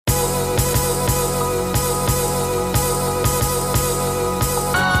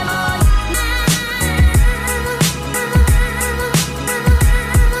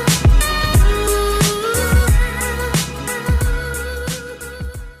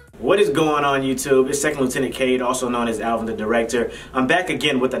What is going on YouTube? It's Second Lieutenant Cade, also known as Alvin the Director. I'm back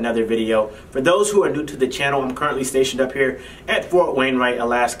again with another video. For those who are new to the channel, I'm currently stationed up here at Fort Wainwright,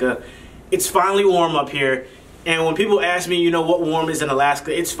 Alaska. It's finally warm up here. And when people ask me, you know, what warm is in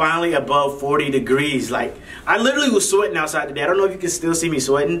Alaska, it's finally above 40 degrees. Like, I literally was sweating outside today. I don't know if you can still see me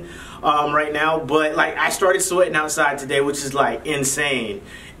sweating right now, but like I started sweating outside today, which is like insane.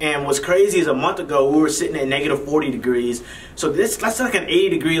 And what's crazy is a month ago, we were sitting at negative 40 degrees. So that's like an 80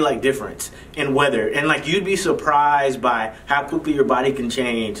 degree like difference in weather. And like you'd be surprised by how quickly your body can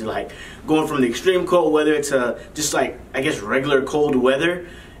change. Like going from the extreme cold weather to just like, I guess, regular cold weather.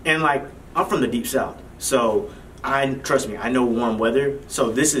 And like, I'm from the deep south. So trust me, I know warm weather.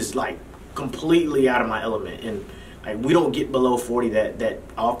 So this is like completely out of my element, and like we don't get below 40 that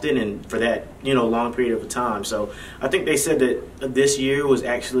often, and for that, you know, long period of time. So I think they said that this year was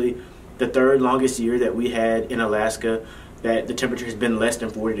actually the third longest year that we had in Alaska that the temperature has been less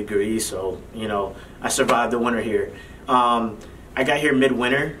than 40 degrees. So, you know, I survived the winter here. I got here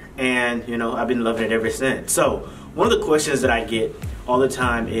midwinter, and you know, I've been loving it ever since. So one of the questions that I get all the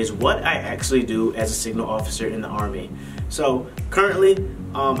time is what I actually do as a signal officer in the Army. So currently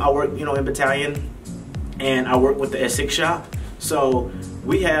I work, you know, in battalion, and I work with the S6 shop. So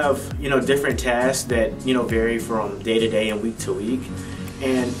we have, you know, different tasks that, you know, vary from day to day and week to week.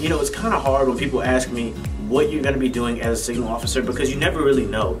 And you know, it's kind of hard when people ask me what you're going to be doing as a signal officer, because you never really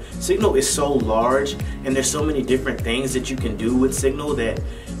know. Signal is so large, and there's so many different things that you can do with signal that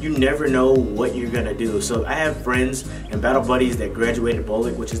you never know what you're going to do. So I have friends and battle buddies that graduated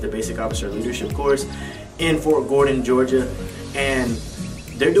BOLIC, which is the Basic Officer Leadership course, in Fort Gordon, Georgia, and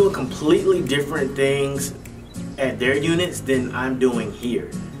they're doing completely different things at their units than I'm doing here.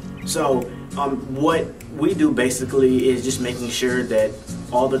 So what we do basically is just making sure that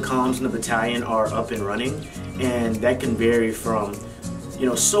all the comms in the battalion are up and running, and that can vary from, you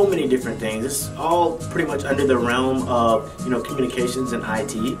know, so many different things. It's all pretty much under the realm of, you know, communications and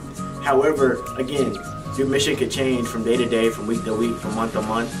IT. However, again, your mission could change from day to day, from week to week, from month to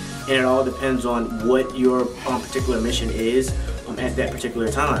month, and it all depends on what your particular mission is at that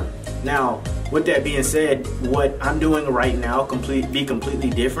particular time. Now, with that being said, what I'm doing right now be completely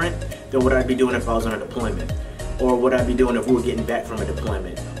different than what I'd be doing if I was on a deployment, or what I'd be doing if we were getting back from a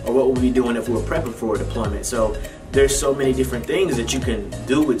deployment, or what we'd be doing if we were prepping for a deployment. So there's so many different things that you can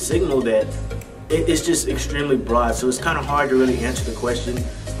do with signal that it's just extremely broad. So it's kind of hard to really answer the question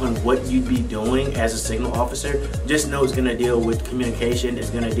on what you'd be doing as a signal officer. Just know it's going to deal with communication, it's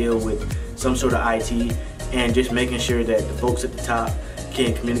going to deal with some sort of IT, and just making sure that the folks at the top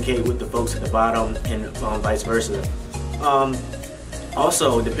can communicate with the folks at the bottom, and vice versa.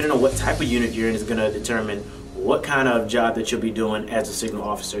 Also, depending on what type of unit you're in is going to determine what kind of job that you'll be doing as a signal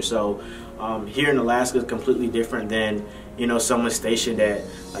officer. So here in Alaska is completely different than, you know, someone stationed at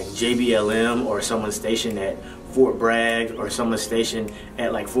like JBLM, or someone stationed at Fort Bragg, or someone stationed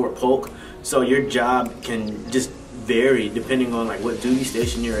at like Fort Polk. So your job can just vary depending on like what duty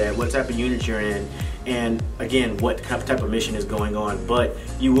station you're at, what type of unit you're in, and again, what type of mission is going on. But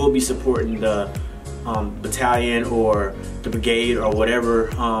you will be supporting the battalion or the brigade or whatever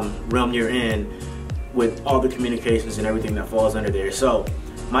realm you're in, with all the communications and everything that falls under there. So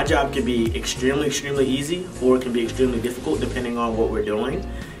my job can be extremely easy, or it can be extremely difficult depending on what we're doing.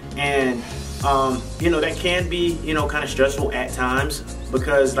 And you know, that can be, you know, kind of stressful at times,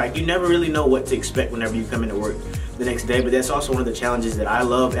 because like you never really know what to expect whenever you come into work the next day. But that's also one of the challenges that I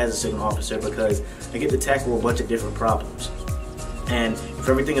love as a signal officer, because I get to tackle a bunch of different problems. And if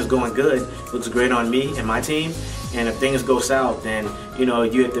everything is going good, it looks great on me and my team. And if things go south, then, you know,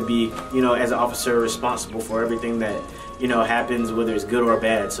 you have to be, you know, as an officer, responsible for everything that, you know, happens, whether it's good or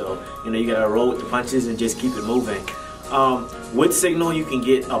bad. So, you know, you gotta roll with the punches and just keep it moving. With Signal, you can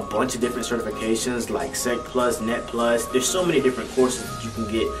get a bunch of different certifications like Sec Plus, Net Plus. There's so many different courses that you can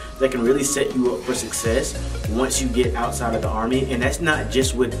get that can really set you up for success once you get outside of the Army. And that's not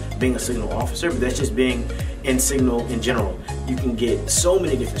just with being a signal officer, but that's just being in Signal in general. You can get so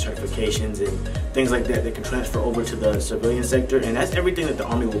many different certifications and things like that that can transfer over to the civilian sector, and that's everything that the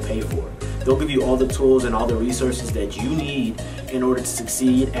Army will pay for. They'll give you all the tools and all the resources that you need in order to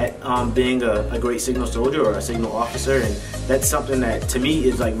succeed at being a great signal soldier or a signal officer, and that's something that to me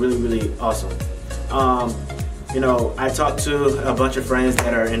is like really awesome. You know, I talked to a bunch of friends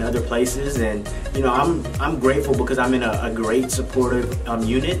that are in other places, and you know, I'm grateful because I'm in a great supportive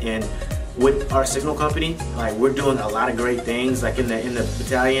unit, and with our signal company, like we're doing a lot of great things like in the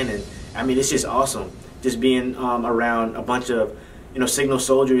battalion, and I mean, it's just awesome just being around a bunch of, you know, signal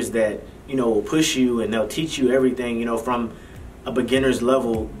soldiers that, you know, will push you, and they'll teach you everything, you know, from a beginner's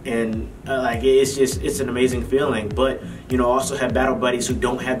level, and like it's an amazing feeling. But you know, also have battle buddies who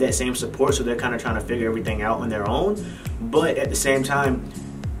don't have that same support, so they're kind of trying to figure everything out on their own. But at the same time,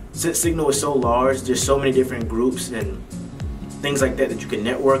 since Signal is so large, there's so many different groups and things like that that you can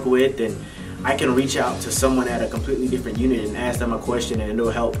network with, and I can reach out to someone at a completely different unit and ask them a question, and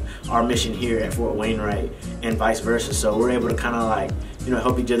it'll help our mission here at Fort Wainwright and vice versa. So we're able to kind of like, you know,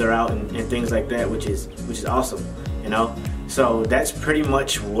 help each other out and things like that, which is awesome, you know. So that's pretty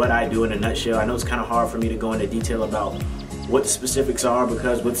much what I do in a nutshell. I know it's kind of hard for me to go into detail about what the specifics are,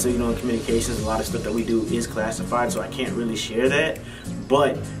 because with Signal and Communications, a lot of stuff that we do is classified, so I can't really share that.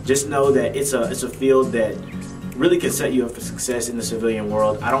 But just know that it's a field that really can set you up for success in the civilian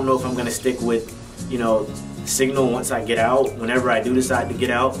world. I don't know if I'm going to stick with, you know, Signal once I get out, whenever I do decide to get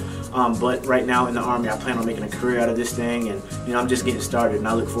out. But right now in the Army, I plan on making a career out of this thing, and you know, I'm just getting started, and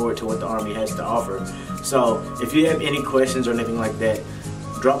I look forward to what the Army has to offer. So if you have any questions or anything like that,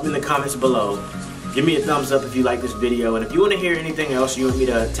 drop them in the comments below. Give me a thumbs up if you like this video, and if you want to hear anything else, you want me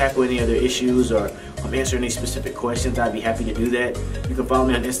to tackle any other issues or answer any specific questions, I'd be happy to do that. You can follow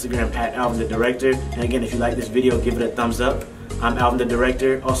me on Instagram at AlvinTheDirector. And again, if you like this video, give it a thumbs up. I'm Alvin the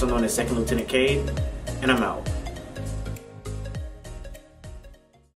Director, also known as Second Lieutenant Cade, and I'm out.